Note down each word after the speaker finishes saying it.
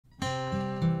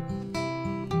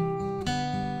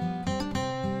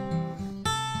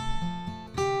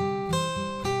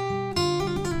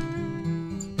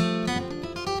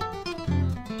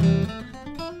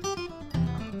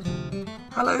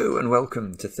Hello and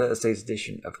welcome to Thursday's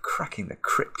edition of Cracking the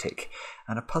Cryptic,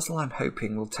 and a puzzle I'm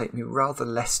hoping will take me rather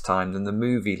less time than the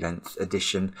movie-length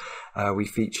edition we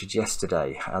featured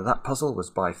yesterday. That puzzle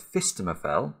was by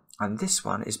Fistamafel, and this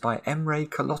one is by Emre,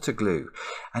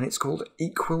 and it's called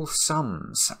Equal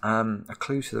Sums. A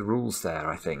clue to the rules there,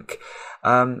 I think.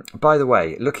 By the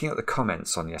way, looking at the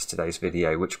comments on yesterday's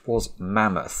video, which was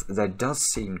mammoth, there does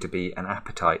seem to be an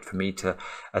appetite for me to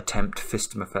attempt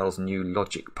Fistamafel's new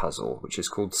logic puzzle, which is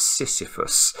called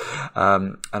Sisyphus,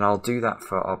 and I'll do that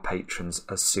for our patrons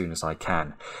as soon as I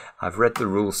can. I've read the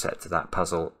rule set to that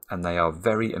puzzle, and they are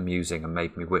very amusing and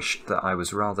made me wish that I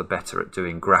was rather better at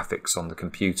doing graphics on the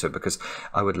computer, because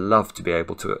I would love to be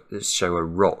able to show a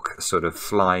rock sort of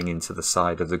flying into the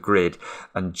side of the grid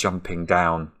and jumping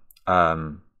down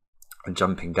the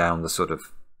sort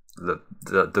of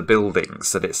the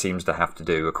buildings that it seems to have to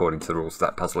do according to the rules of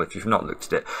that puzzle. If you've not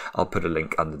looked at it, I'll put a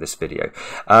link under this video.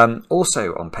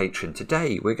 Also on Patreon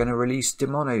today, we're going to release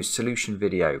DiMono's solution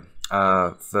video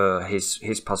for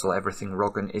his puzzle Everything Is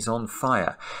Wrogn is on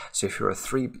fire. So if you're a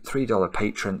 $3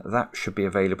 patron, that should be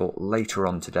available later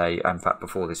on today, in fact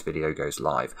before this video goes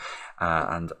live,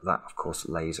 and that of course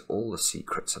lays all the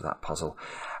secrets of that puzzle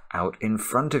out in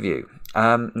front of you.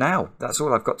 Now, that's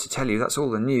all I've got to tell you. That's all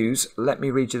the news. Let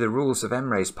me read you the rules of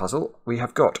Emre's puzzle. We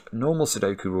have got normal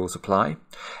Sudoku rules apply,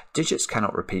 digits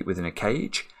cannot repeat within a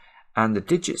cage, and the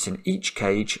digits in each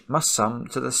cage must sum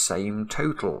to the same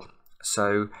total.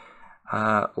 So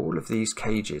all of these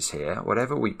cages here,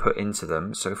 whatever we put into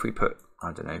them, so if we put,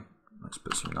 I don't know, let's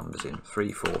put some numbers in,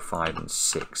 3, 4, 5 and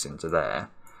 6 into there,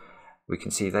 we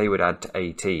can see they would add to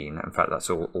 18. In fact, that's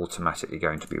all automatically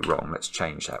going to be wrong. Let's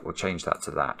change that. We'll change that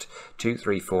to that. 2,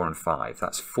 3, 4 and 5.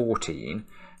 That's 14.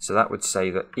 So that would say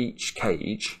that each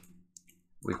cage,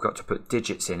 we've got to put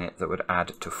digits in it that would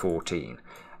add to 14.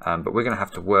 But we're going to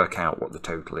have to work out what the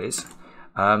total is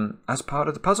as part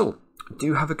of the puzzle.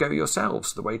 Do have a go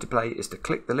yourselves. The way to play is to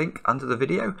click the link under the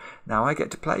video. Now I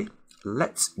get to play.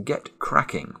 Let's get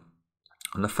cracking.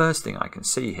 And the first thing I can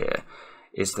see here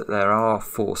is that there are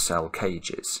 4-cell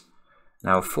cages.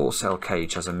 Now a 4-cell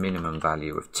cage has a minimum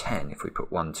value of 10 if we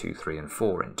put 1, 2, 3 and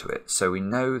 4 into it. So we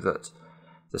know that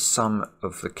the sum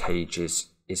of the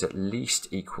cages is at least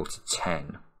equal to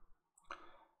 10.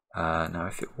 Now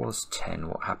if it was 10,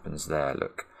 what happens there?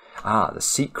 Look. The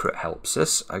secret helps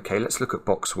us. Okay, let's look at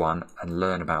box 1 and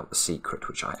learn about the secret,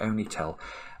 which I only tell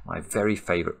my very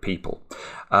favourite people.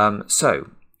 So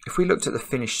if we looked at the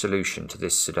finished solution to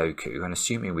this Sudoku, and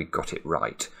assuming we got it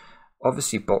right,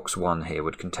 obviously box 1 here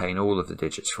would contain all of the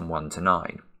digits from 1 to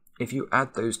 9. If you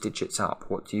add those digits up,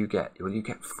 what do you get? Well, you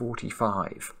get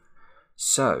 45.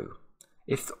 So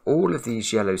if all of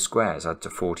these yellow squares add to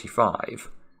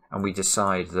 45, and we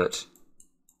decide that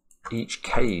each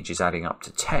cage is adding up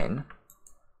to 10,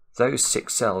 those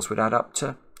 6 cells would add up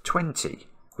to 20,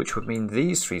 which would mean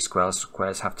these 3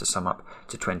 squares have to sum up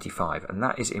to 25, and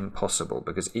that is impossible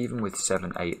because even with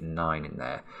 7, 8 and 9 in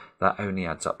there, that only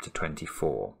adds up to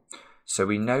 24. So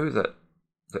we know that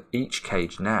each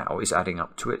cage now is adding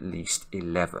up to at least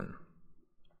 11.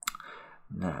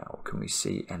 Now, can we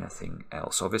see anything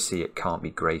else? Obviously it can't be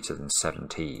greater than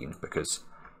 17 because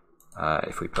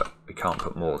we can't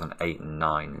put more than 8 and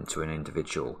 9 into an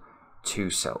individual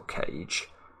 2-cell cage.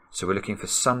 So we're looking for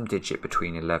some digit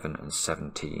between 11 and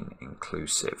 17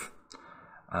 inclusive.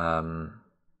 Column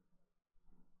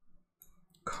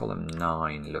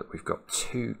 9, look, we've got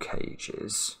 2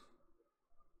 cages.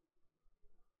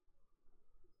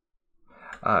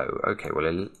 Oh, okay,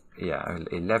 well, yeah,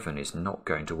 11 is not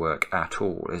going to work at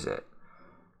all, is it?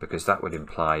 Because that would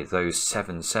imply those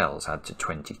 7 cells add to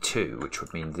 22, which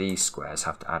would mean these squares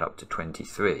have to add up to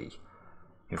 23.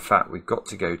 In fact, we've got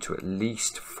to go to at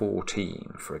least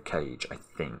 14 for a cage, I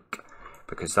think,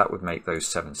 because that would make those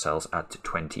 7 cells add to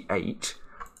 28,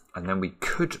 and then we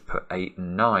could put 8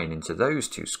 and 9 into those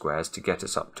 2 squares to get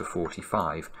us up to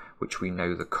 45, which we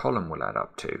know the column will add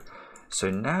up to.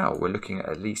 So now we're looking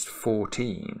at least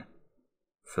 14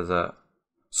 for the...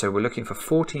 So we're looking for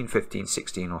 14, 15,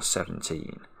 16 or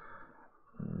 17.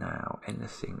 Now,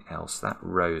 anything else? That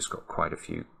row's got quite a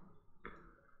few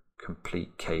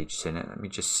complete cages in it. Let me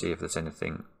just see if there's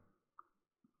anything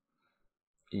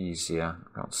easier. I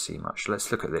can't see much.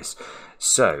 Let's look at this.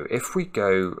 So if we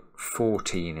go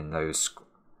 14 in those...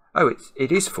 Oh,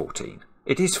 it is 14.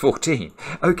 It is 14.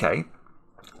 Okay,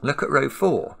 look at row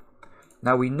 4.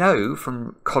 Now we know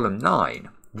from column 9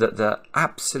 that the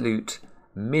absolute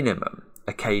minimum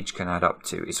a cage can add up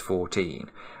to is 14.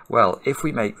 Well, if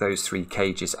we make those 3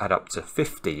 cages add up to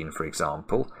 15, for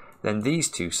example, then these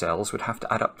 2 cells would have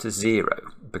to add up to 0,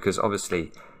 because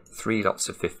obviously 3 lots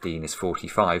of 15 is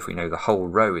 45. We know the whole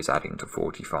row is adding to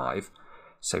 45.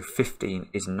 So 15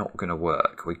 is not going to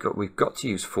work. We've got to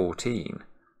use 14.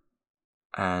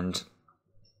 And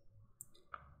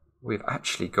we've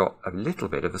actually got a little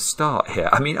bit of a start here.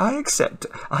 I mean, I accept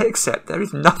there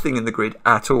is nothing in the grid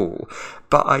at all,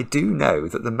 but I do know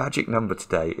that the magic number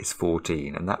today is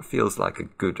 14, and that feels like a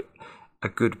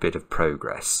good bit of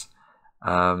progress.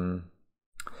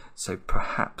 So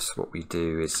perhaps what we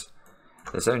do is,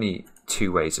 there's only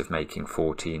 2 ways of making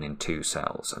 14 in 2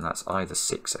 cells, and that's either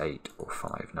 6, 8 or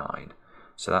 5, 9.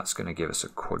 So that's going to give us a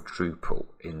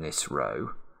quadruple in this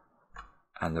row,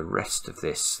 and the rest of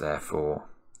this therefore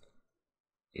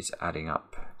is adding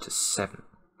up to 7.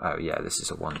 Oh yeah, this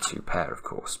is a 1-2 pair, of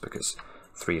course, because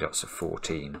 3 lots of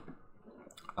 14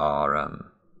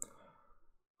 are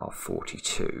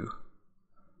 42.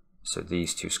 So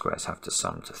these 2 squares have to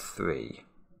sum to 3.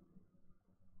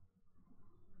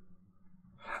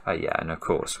 Yeah, and of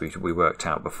course we worked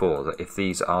out before that if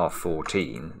these are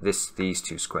 14, these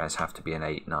 2 squares have to be an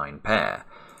 8, 9 pair.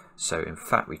 So in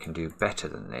fact we can do better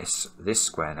than this. This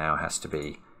square now has to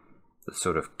be the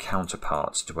sort of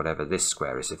counterparts to whatever this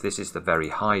square is. If this is the very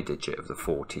high digit of the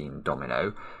 14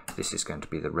 domino, this is going to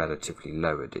be the relatively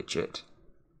lower digit.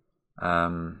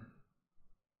 Now,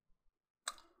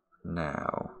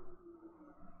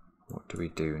 what do we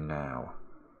do now?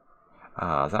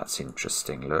 Ah, that's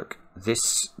interesting. Look,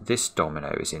 this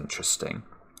domino is interesting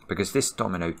because this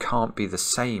domino can't be the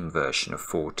same version of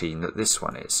 14 that this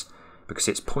one is, because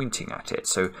it's pointing at it.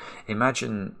 So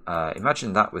imagine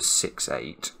that was 6,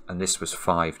 8 and this was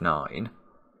 5, 9.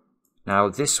 Now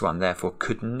this one therefore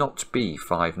could not be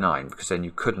 5, 9, because then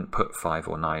you couldn't put 5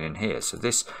 or 9 in here. So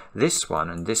this one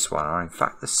and this one are in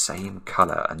fact the same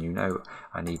colour, and you know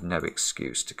I need no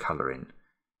excuse to colour in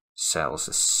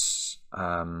cells.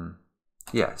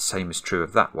 Yeah, same is true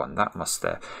of that one. That must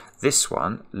there. This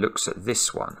one looks at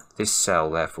this one. This cell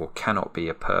therefore cannot be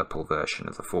a purple version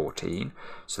of the 14.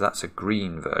 So that's a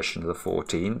green version of the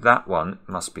 14. That one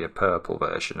must be a purple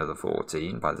version of the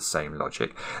 14 by the same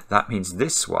logic. That means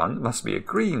this one must be a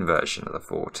green version of the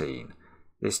 14.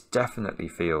 This definitely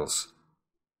feels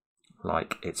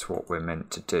like it's what we're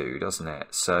meant to do, doesn't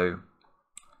it? So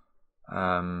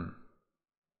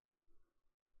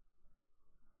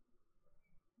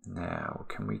now,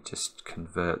 can we just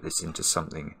convert this into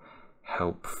something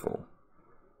helpful?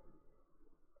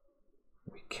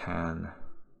 We can.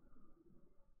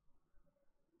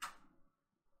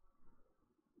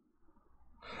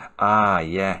 Ah,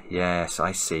 yes,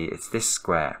 I see. It's this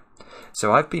square.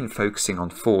 So I've been focusing on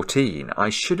 14.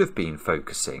 I should have been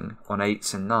focusing on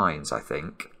 8s and 9s, I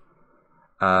think.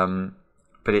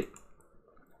 But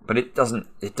it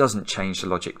doesn't change the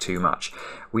logic too much.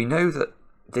 We know that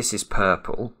this is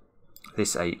purple,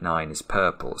 this 8, 9 is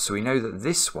purple, so we know that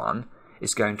this one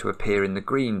is going to appear in the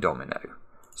green domino.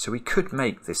 So we could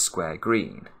make this square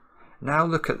green. Now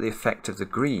look at the effect of the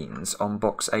greens on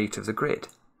box 8 of the grid.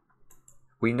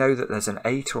 We know that there's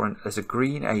there's a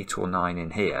green 8 or 9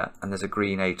 in here, and there's a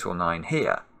green 8 or 9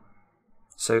 here.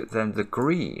 So then the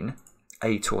green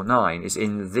 8 or 9 is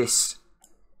in this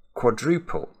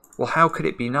quadruple. Well, how could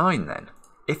it be 9 then?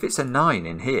 If it's a 9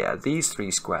 in here, these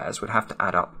 3 squares would have to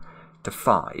add up to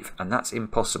 5, and that's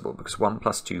impossible because 1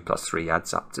 plus 2 plus 3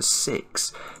 adds up to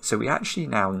 6. So we actually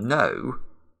now know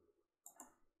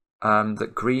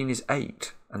that green is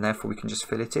 8, and therefore we can just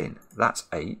fill it in. That's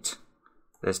 8.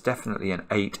 There's definitely an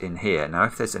 8 in here. Now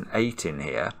if there's an 8 in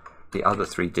here, the other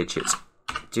 3 digits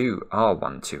are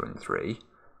 1, 2 and 3.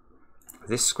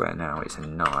 This square now is a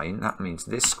 9. That means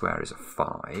this square is a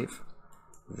 5.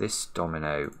 This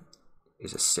domino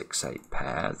is a 6, 8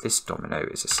 pair. This domino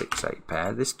is a 6, 8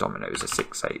 pair. This domino is a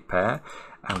 6, 8 pair.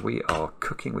 And we are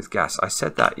cooking with gas. I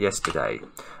said that yesterday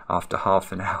after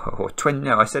half an hour or 20.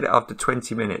 No, I said it after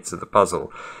 20 minutes of the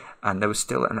puzzle, and there was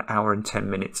still an hour and 10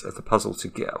 minutes of the puzzle to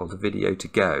get, or the video to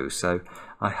go. So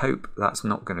I hope that's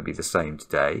not going to be the same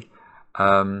today.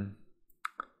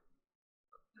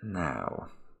 Now,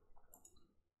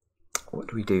 what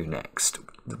do we do next?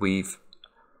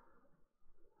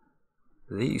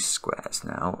 These squares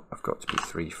now have got to be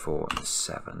 3, 4 and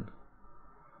 7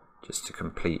 just to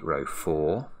complete row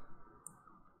 4.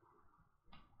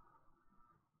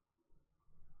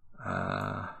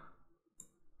 Oh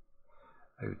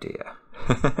dear.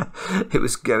 It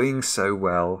was going so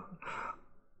well.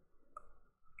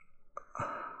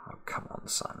 Oh, come on,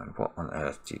 Simon. What on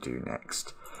earth do you do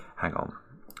next? Hang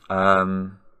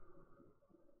on.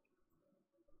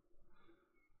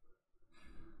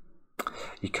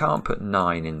 You can't put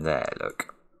 9 in there,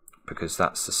 look, because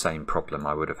that's the same problem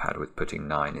I would have had with putting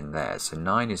 9 in there. So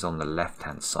 9 is on the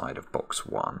left-hand side of box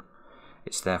 1.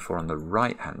 It's therefore on the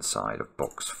right hand side of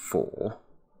box 4.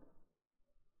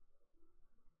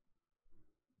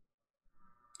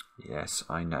 Yes,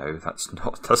 I know, that's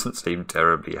not, doesn't seem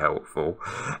terribly helpful.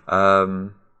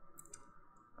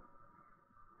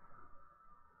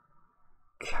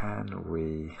 Can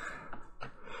we...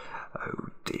 Oh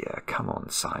dear, come on,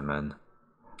 Simon.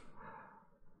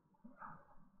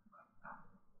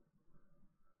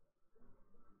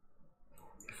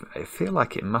 I feel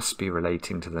like it must be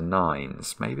relating to the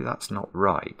 9s. Maybe that's not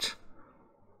right.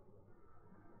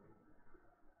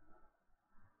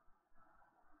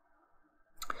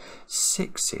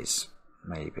 Sixes,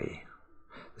 maybe.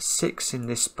 The 6 in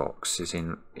this box is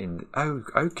in oh,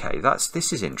 okay,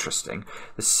 this is interesting.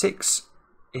 The 6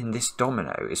 in this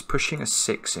domino is pushing a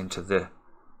 6 into the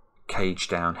cage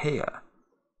down here.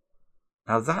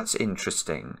 Now that's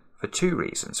interesting for 2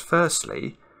 reasons.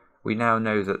 Firstly, we now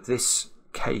know that this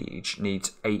cage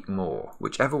needs 8 more.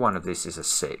 Whichever one of this is a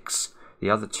 6, the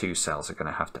other 2 cells are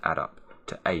going to have to add up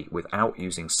to 8 without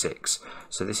using 6.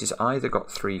 So this has either got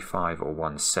 3, 5 or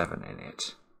 1, 7 in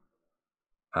it.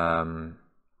 And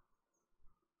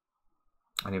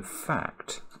in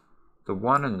fact, the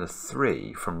 1 and the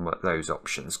 3 from those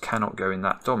options cannot go in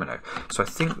that domino. So I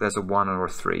think there's a 1 or a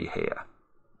 3 here.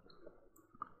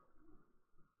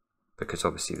 Because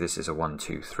obviously this is a 1,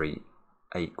 2, 3,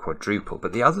 8 quadruple.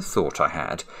 But the other thought I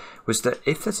had was that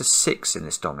if there's a 6 in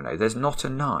this domino, there's not a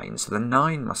 9. So the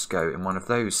 9 must go in one of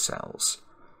those cells.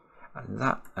 And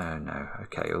that, oh no,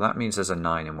 okay, well that means there's a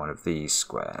 9 in one of these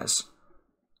squares.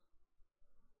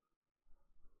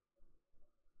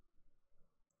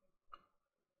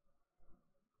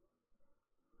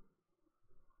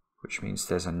 Which means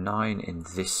there's a 9 in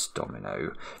this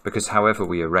domino, because however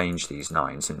we arrange these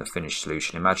 9s in the finished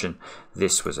solution, imagine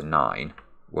this was a 9,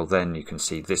 well then you can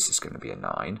see this is going to be a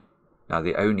 9. Now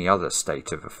the only other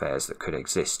state of affairs that could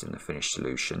exist in the finished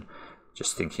solution,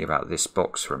 just thinking about this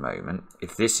box for a moment,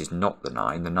 if this is not the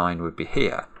 9 would be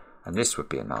here, and this would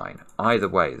be a 9. Either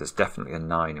way, there's definitely a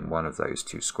 9 in one of those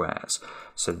 2 squares.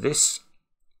 So this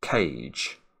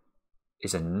cage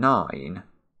is a 9,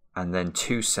 and then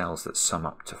 2 cells that sum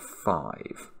up to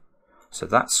 5. So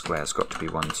that square's got to be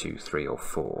 1, 2, 3 or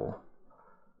 4.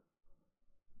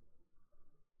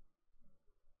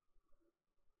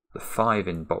 The 5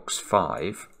 in box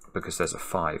 5, because there's a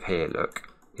 5 here,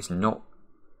 look, is not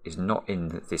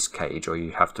in this cage, or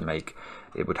you have to make,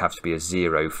 it would have to be a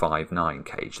 0, 5, 9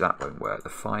 cage. That won't work. The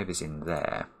 5 is in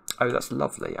there. Oh, that's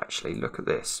lovely actually, look at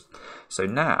this. So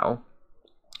now,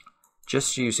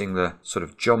 just using the sort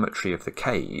of geometry of the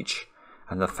cage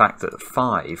and the fact that the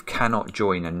 5 cannot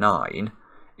join a 9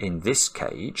 in this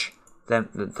cage, then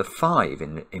the 5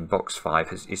 in box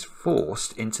 5 is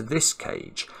forced into this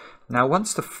cage. Now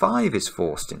once the 5 is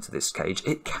forced into this cage,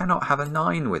 it cannot have a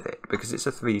 9 with it because it's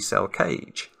a 3-cell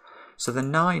cage. So the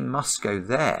 9 must go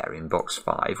there in box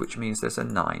 5, which means there's a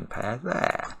 9 pair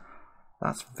there.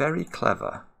 That's very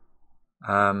clever.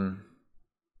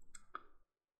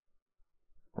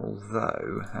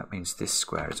 Although that means this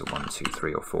square is a 1, 2,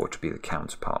 3 or 4 to be the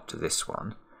counterpart to this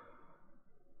one.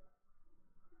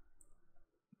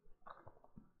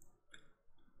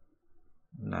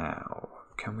 Now,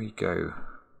 can we go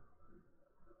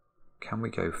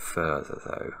further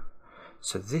though?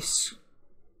 So this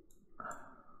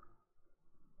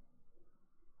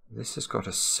has got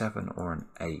a 7 or an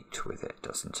 8 with it,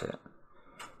 doesn't it?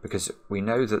 Because we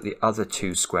know that the other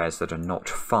 2 squares that are not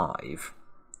 5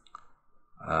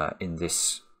 in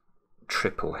this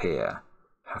triple here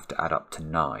have to add up to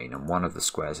 9, and one of the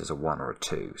squares is a 1 or a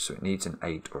 2, so it needs an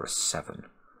 8 or a 7.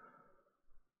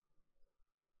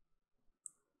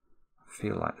 I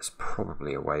feel like there's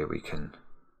probably a way we can...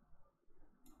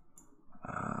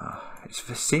 it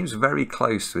seems very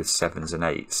close with 7s and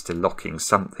 8s to locking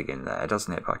something in there,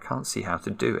 doesn't it? But I can't see how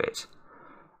to do it.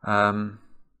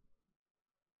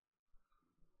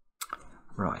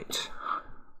 Right.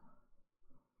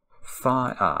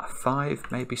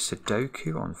 5, maybe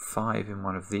Sudoku on 5 in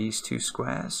one of these 2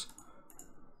 squares.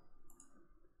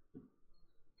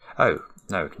 Oh,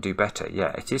 no, it can do better.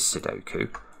 Yeah, it is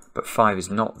Sudoku, but 5 is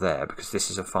not there because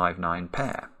this is a 5-9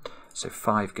 pair. So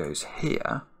 5 goes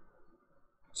here.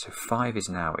 So 5 is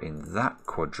now in that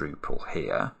quadruple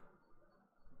here.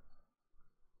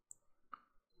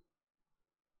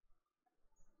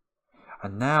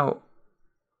 And now,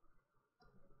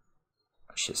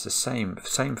 actually it's the same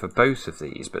for both of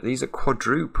these, but these are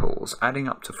quadruples adding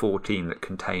up to 14 that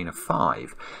contain a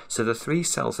 5. So the 3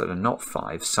 cells that are not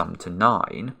 5 sum to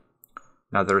 9.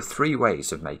 Now there are 3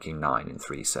 ways of making 9 in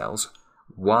 3 cells.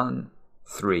 1,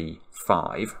 3,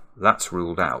 5. That's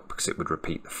ruled out because it would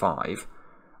repeat the 5.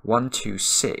 1, 2,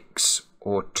 6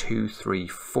 or 2, 3,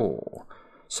 4.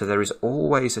 So there is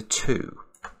always a 2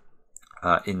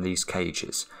 in these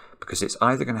cages, because it's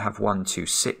either going to have 1, 2,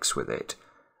 6 with it,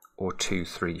 or 2,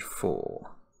 3,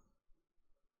 4.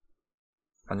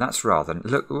 And that's rather,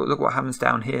 look what happens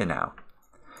down here now.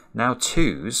 Now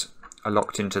 2s are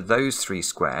locked into those 3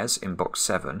 squares in box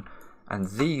 7, and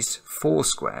these 4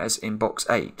 squares in box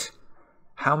 8.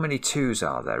 How many 2s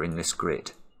are there in this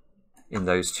grid, in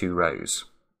those 2 rows?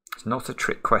 It's not a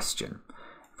trick question.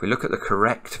 If we look at the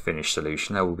correct finished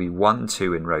solution, there will be 1,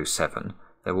 2 in row 7.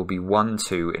 There will be 1,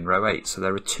 2 in row 8. So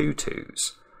there are 2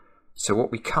 2s. So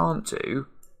what we can't do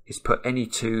is put any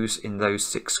 2s in those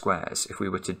 6 squares. If we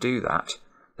were to do that,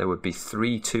 there would be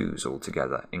 3 2s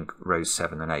altogether in rows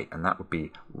 7 and 8, and that would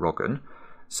be Wrogn.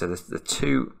 So the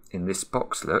 2 in this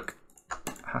box, look,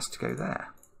 has to go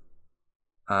there.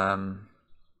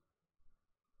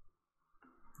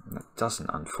 That doesn't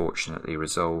unfortunately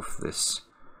resolve this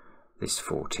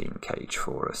 14 cage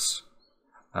for us.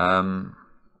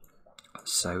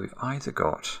 So we've either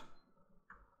got,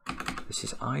 this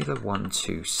is either 1,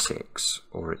 2, 6,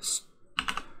 or it's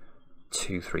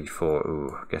 2, 3, 4.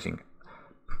 Ooh, getting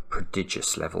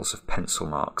prodigious levels of pencil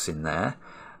marks in there.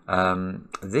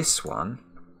 This one,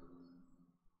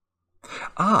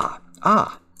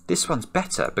 this one's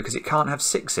better because it can't have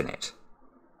 6 in it.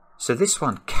 So this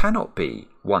one cannot be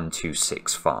 1, 2,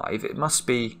 6, 5. It must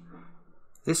be,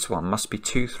 this one must be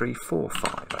 2, 3, 4,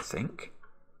 5, I think.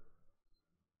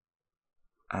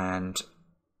 And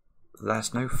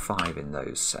there's no 5 in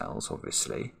those cells,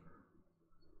 obviously.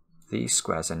 These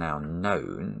squares are now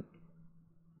known.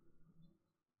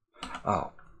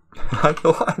 Oh, I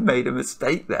thought I made a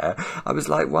mistake there. I was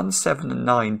like 1, 7 and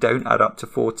 9 don't add up to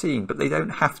 14, but they don't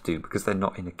have to because they're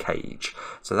not in a cage.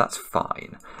 So that's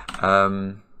fine.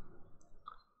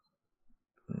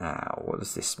 Now, what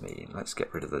does this mean? Let's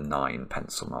get rid of the 9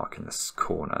 pencil mark in this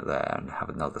corner there and have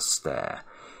another stair.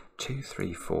 2,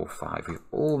 3, 4, 5. We've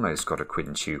almost got a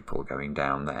quintuple going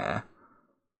down there.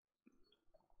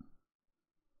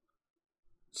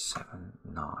 7,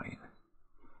 9.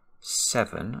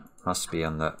 7 must be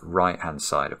on the right hand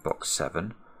side of box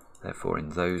 7, therefore in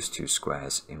those 2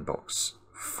 squares in box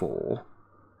 4.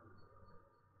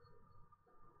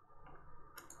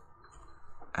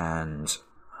 And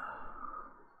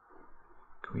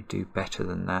can we do better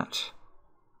than that?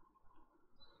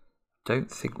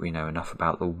 Don't think we know enough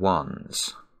about the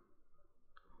 1s.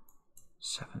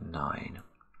 7, 9,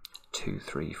 2,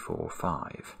 3, 4,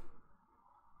 5.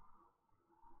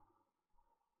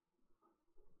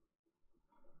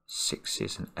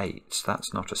 6s and 8s,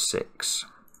 that's not a 6.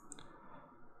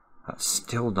 That's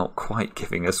still not quite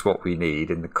giving us what we need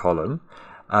in the column.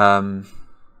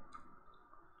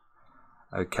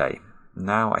 Okay,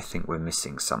 now I think we're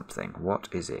missing something. What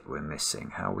is it we're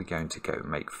missing? How are we going to go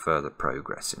make further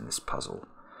progress in this puzzle?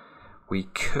 We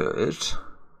could...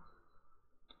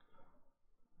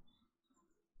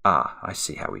 I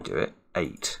see how we do it.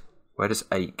 8. Where does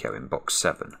 8 go in box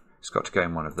 7? It's got to go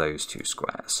in one of those 2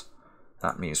 squares.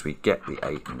 That means we get the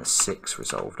 8 and the 6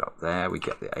 resolved up there. We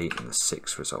get the 8 and the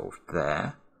 6 resolved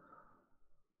there.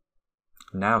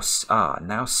 Now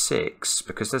 6,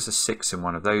 because there's a 6 in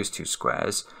one of those 2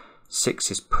 squares, 6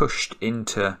 is pushed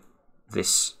into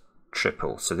this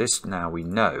triple. So this now we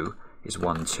know is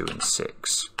 1, 2 and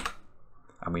 6.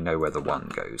 And we know where the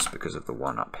 1 goes because of the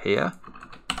 1 up here.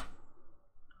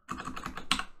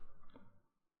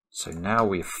 So now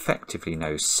we effectively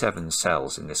know 7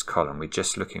 cells in this column. We're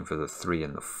just looking for the 3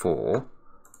 and the 4,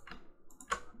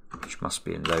 which must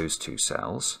be in those 2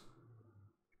 cells.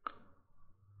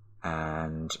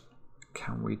 And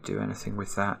can we do anything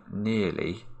with that?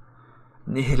 Nearly,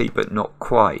 but not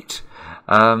quite.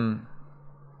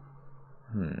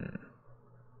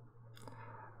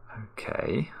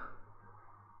 Okay.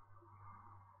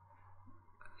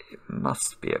 It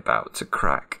must be about to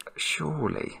crack,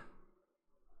 surely.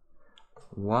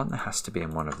 1 has to be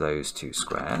in one of those 2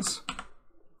 squares.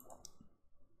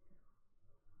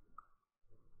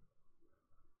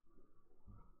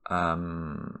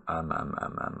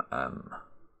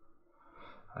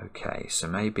 Okay, so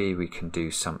maybe we can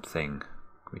do something.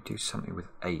 Can we do something with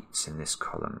 8s in this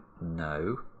column?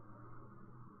 No.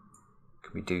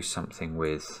 Can we do something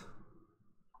with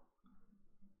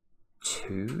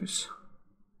 2s?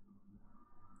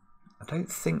 I don't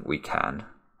think we can.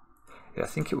 I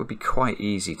think it would be quite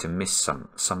easy to miss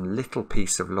some little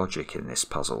piece of logic in this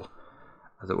puzzle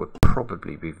that would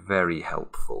probably be very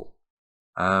helpful.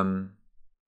 So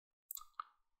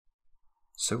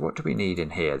what do we need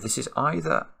in here? This is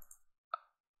either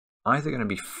going to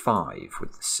be 5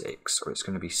 with the 6, or it's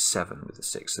going to be 7 with the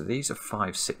 6. So these are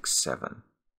 5, 6, 7.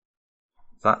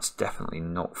 That's definitely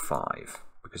not 5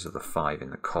 because of the 5 in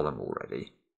the column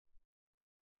already.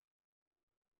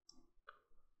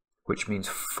 Which means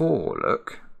 4,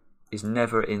 look, is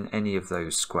never in any of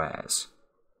those squares.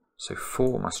 So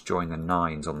 4 must join the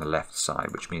 9s on the left side,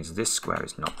 which means this square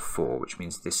is not 4, which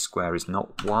means this square is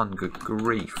not 1. Good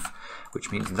grief.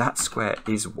 Which means that square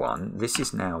is 1. This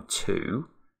is now 2.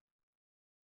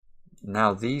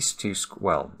 Now these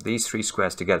these 3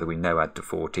 squares together we know add to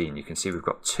 14. You can see we've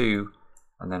got 2,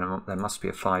 and then there must be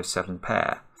a 5, 7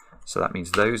 pair. So that means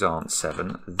those aren't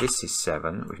 7. This is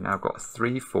 7. We've now got a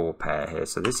 3, 4 pair here.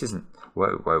 So this isn't...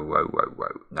 Whoa, whoa, whoa, whoa,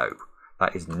 whoa. No.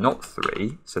 That is not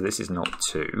 3, so this is not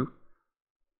 2.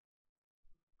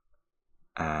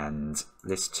 And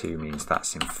this 2 means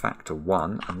that's in fact a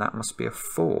 1, and that must be a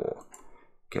 4.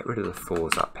 Get rid of the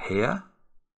 4s up here.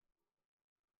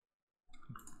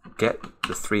 Get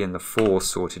the 3 and the 4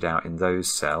 sorted out in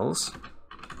those cells.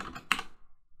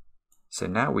 So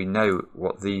now we know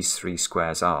what these 3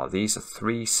 squares are. These are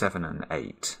 3, 7 and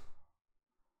 8.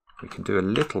 We can do a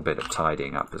little bit of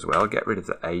tidying up as well. Get rid of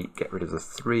the 8, get rid of the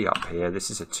 3 up here. This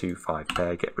is a 2, 5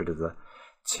 pair. Get rid of the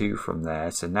 2 from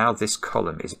there. So now this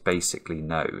column is basically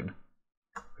known.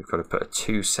 We've got to put a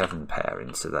 2, 7 pair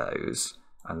into those.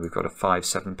 And we've got a 5,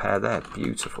 7 pair there.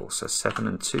 Beautiful. So 7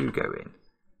 and 2 go in.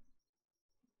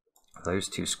 Those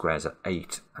 2 squares are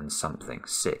 8 and something.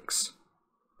 6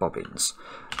 bobbins.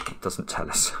 It doesn't tell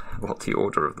us what the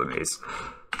order of them is.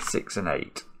 6 and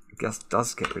 8. It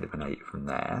does get rid of an 8 from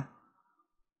there.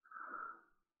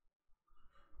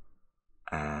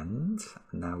 And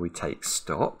now we take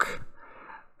stock.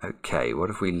 Okay, what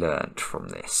have we learnt from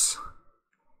this?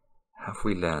 Have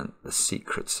we learnt the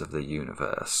secrets of the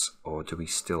universe, or do we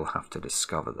still have to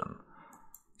discover them?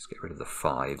 Let's get rid of the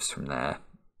 5s from there.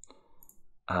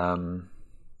 I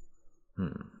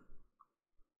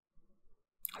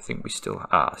think we still...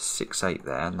 6, 8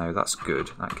 there. No, that's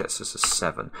good. That gets us a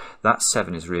 7. That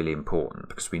 7 is really important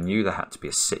because we knew there had to be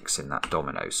a 6 in that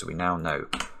domino, so we now know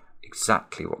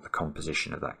exactly what the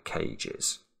composition of that cage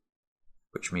is.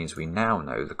 Which means we now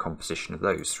know the composition of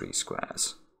those 3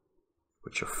 squares,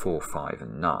 which are 4, 5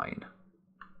 and 9.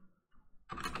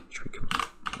 Which we can...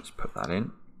 Let's put that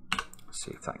in.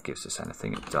 See if that gives us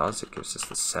anything. It does. It gives us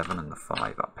the 7 and the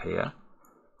 5 up here.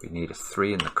 We need a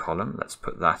 3 in the column. Let's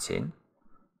put that in.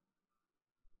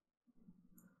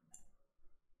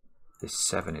 This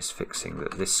 7 is fixing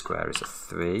that this square is a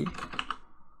 3. We've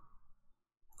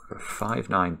got a 5,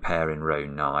 9 pair in row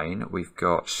 9. We've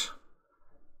got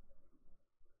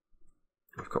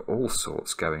all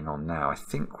sorts going on now. I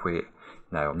think we...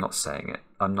 No, I'm not saying it.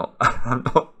 I'm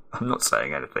not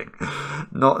saying anything.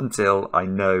 Not until I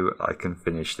know I can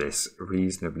finish this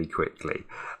reasonably quickly.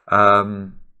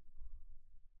 1.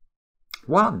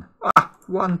 1.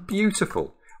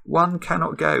 Beautiful. 1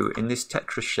 cannot go in this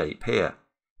Tetris shape here.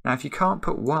 Now, if you can't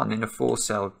put 1 in a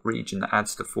 4-cell region that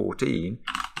adds to 14,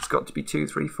 it's got to be 2,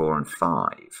 3, 4 and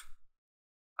 5.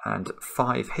 And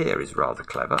 5 here is rather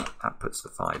clever. That puts the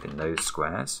 5 in those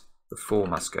squares. The 4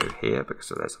 must go here because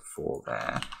there's a 4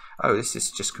 there. Oh, this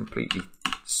is just completely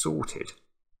sorted.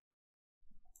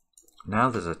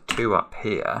 Now there's a 2 up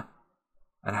here.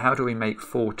 And how do we make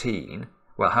 14?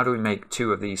 Well, how do we make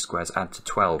 2 of these squares add to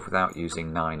 12 without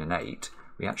using 9 and 8?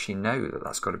 We actually know that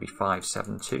that's got to be 5,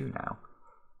 7, 2 now.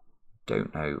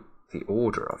 Don't know the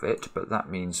order of it, but that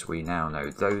means we now know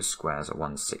those squares are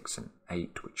 1, 6 and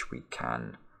 8, which we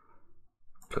can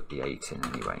put the 8 in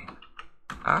anyway.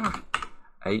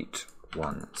 8,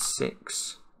 1,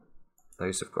 6.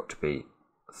 Those have got to be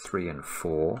 3 and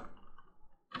 4.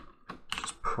 Which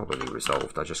is probably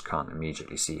resolved. I just can't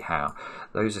immediately see how.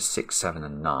 Those are 6, 7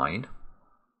 and 9.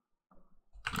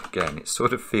 Again, it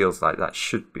sort of feels like that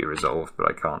should be resolved, but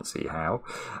I can't see how.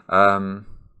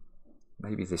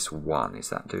 Maybe this 1,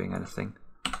 is that doing anything?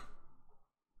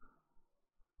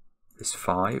 This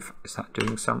 5, is that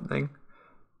doing something?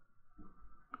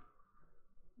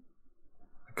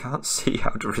 I can't see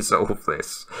how to resolve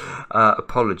this.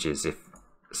 Apologies if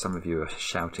some of you are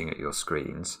shouting at your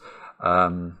screens.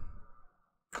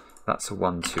 That's a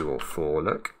 1, 2 or 4,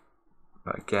 look.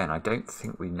 But again, I don't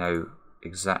think we know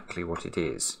exactly what it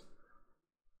is,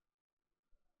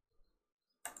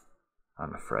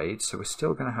 I'm afraid, so we're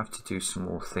still going to have to do some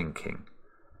more thinking.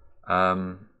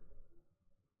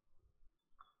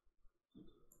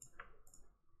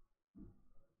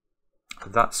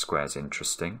 That square's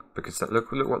interesting because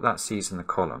look what that sees in the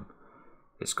column.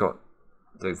 It's got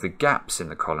the gaps in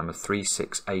the column are 3,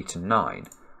 6, 8 and 9.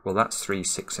 Well, that's 3,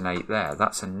 6 and 8 there.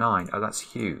 That's a 9. Oh,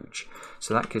 that's huge.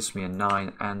 So that gives me a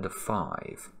 9 and a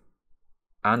 5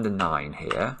 and a 9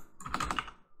 here.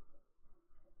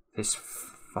 This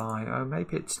 5. Oh,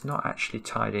 maybe it's not actually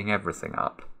tidying everything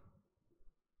up,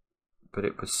 but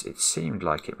it seemed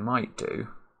like it might do.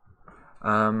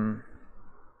 Come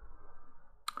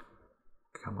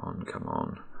on, come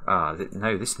on. Ah,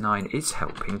 no, this 9 is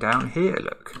helping down here,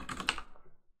 look.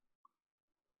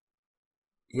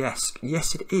 Yes,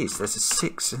 yes it is. There's a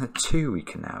 6 and a 2 we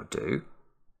can now do.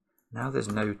 Now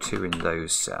there's no 2 in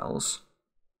those cells.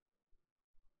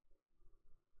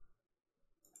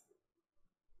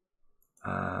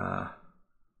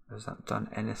 Has that done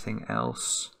anything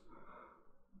else?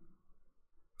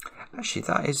 Actually,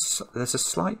 there's a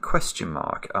slight question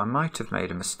mark. I might have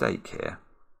made a mistake here,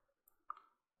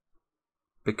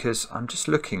 because I'm just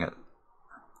looking at,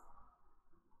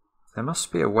 there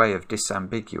must be a way of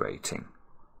disambiguating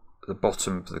the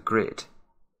bottom of the grid,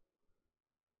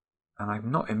 and I'm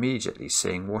not immediately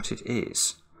seeing what it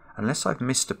is. Unless I've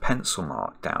missed a pencil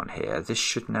mark down here, this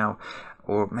should now,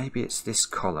 or maybe it's this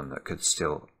column that could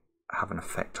still have an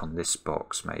effect on this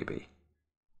box, maybe.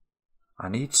 I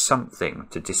need something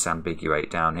to disambiguate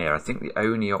down here. I think the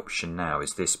only option now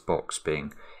is this box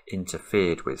being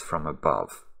interfered with from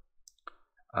above.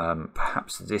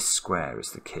 Perhaps this square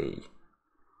is the key.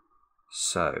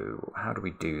 So how do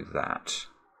we do that?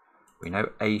 We know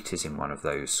 8 is in one of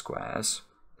those squares.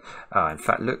 In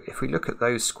fact, look, if we look at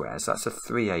those squares, that's a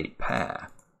 3-8 pair.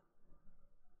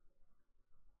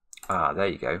 There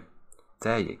you go.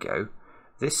 There you go.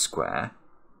 This square,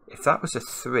 if that was a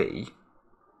 3,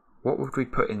 what would we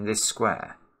put in this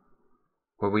square?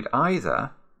 Well, we'd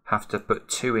either have to put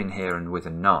 2 in here and with a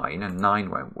 9, and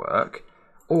 9 won't work,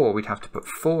 or we'd have to put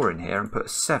 4 in here and put a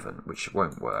 7, which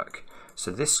won't work. So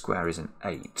this square is an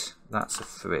 8, that's a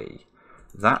 3,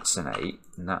 that's an 8,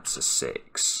 and that's a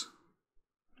 6.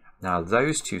 Now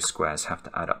those two squares have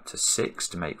to add up to 6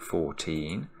 to make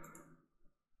 14.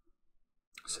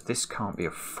 So this can't be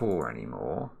a 4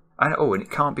 anymore. And it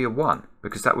can't be a 1,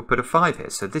 because that would put a 5 here.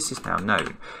 So this is now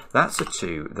known. That's a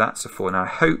 2, that's a 4. Now I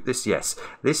hope this, yes,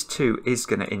 this 2 is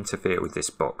going to interfere with this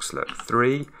box. Look,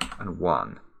 3 and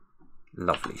 1.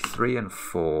 Lovely. 3 and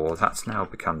 4, that now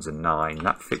becomes a 9.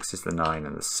 That fixes the 9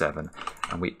 and the 7.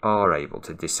 And we are able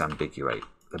to disambiguate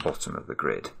the bottom of the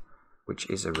grid, which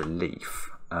is a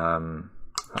relief.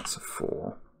 That's a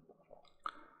 4.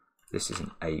 This is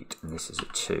an 8 and this is a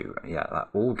 2. Yeah, that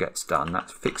all gets done. That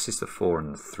fixes the 4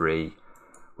 and the 3.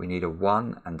 We need a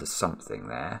 1 and a something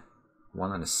there.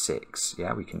 1 and a 6.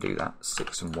 Yeah, we can do that.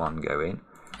 6 and 1 go in.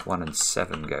 1 and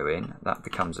 7 go in. That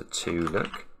becomes a 2,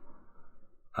 look.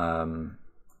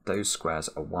 Those squares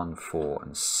are 1, 4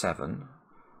 and 7.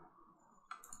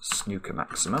 Snooker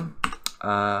maximum.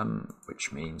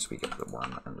 Which means we get the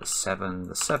 1 and the 7 and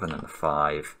the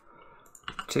 5,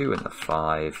 2 and the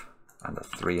 5, and the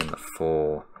 3 and the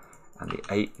 4, and the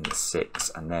 8 and the 6,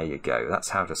 and there you go. That's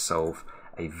how to solve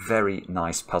a very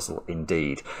nice puzzle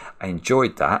indeed. I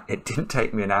enjoyed that. It didn't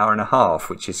take me an hour and a half,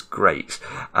 which is great,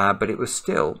 but it was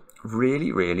still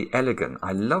really, really elegant.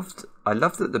 I loved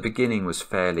that the beginning was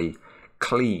fairly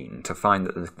clean to find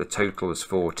that the total was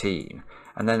 14,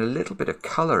 and then a little bit of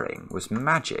colouring was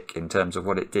magic in terms of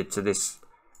what it did to this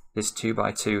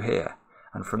 2x2 here,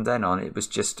 and from then on it was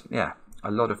just, yeah, a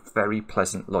lot of very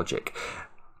pleasant logic.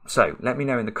 So let me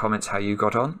know in the comments how you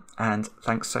got on, and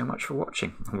thanks so much for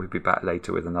watching. We'll be back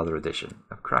later with another edition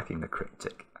of Cracking the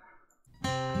Cryptic.